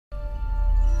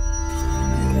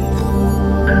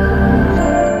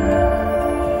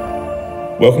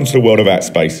Welcome to the world of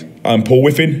ATSPACE. I'm Paul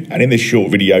Whiffin, and in this short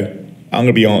video, I'm going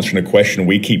to be answering a question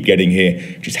we keep getting here,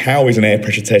 which is how is an air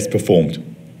pressure test performed?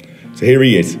 So here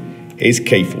he is. Here's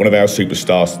Keith, one of our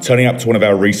superstars, turning up to one of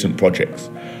our recent projects.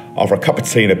 After a cup of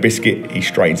tea and a biscuit, he's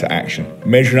straight into action,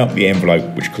 measuring up the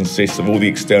envelope, which consists of all the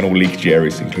external leakage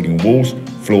areas, including walls,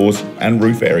 floors, and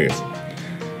roof areas.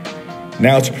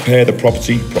 Now to prepare the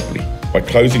property properly, by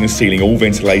closing and sealing all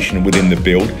ventilation within the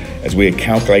build, as we are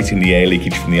calculating the air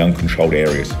leakage from the uncontrolled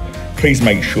areas. Please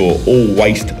make sure all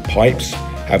waste pipes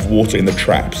have water in the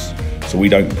traps, so we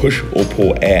don't push or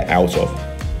pour air out of.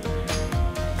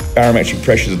 Barometric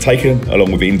pressures are taken,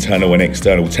 along with the internal and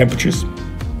external temperatures.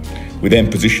 We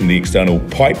then position the external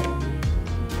pipe,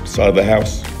 side of the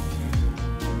house,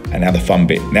 and now the fun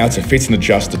bit. Now to fit and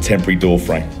adjust the temporary door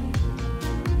frame.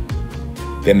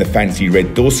 Then the fancy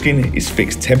red door skin is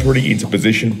fixed temporarily into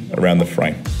position around the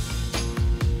frame.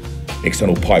 The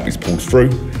external pipe is pulled through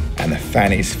and the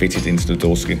fan is fitted into the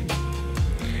door skin.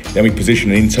 Then we position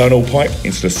an internal pipe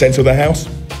into the centre of the house.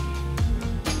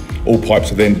 All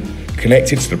pipes are then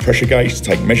connected to the pressure gauge to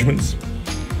take measurements.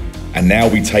 And now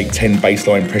we take 10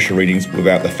 baseline pressure readings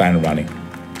without the fan running.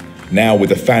 Now with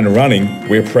the fan running,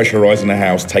 we're pressurising the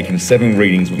house, taking 7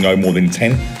 readings with no more than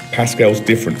 10 pascals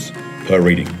difference per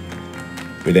reading.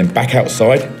 We then back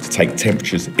outside to take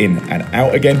temperatures in and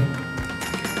out again.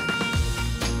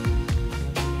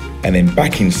 And then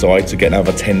back inside to get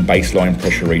another 10 baseline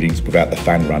pressure readings without the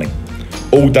fan running.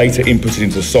 All data inputted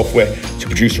into the software to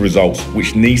produce the results,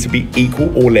 which needs to be equal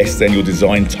or less than your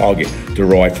design target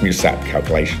derived from your SAP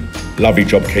calculation. Lovely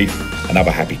job, Keith.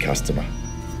 Another happy customer.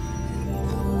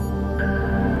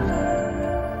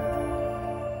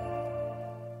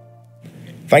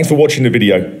 Thanks for watching the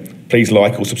video. Please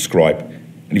like or subscribe.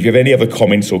 And if you have any other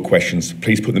comments or questions,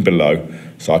 please put them below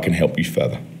so I can help you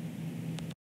further.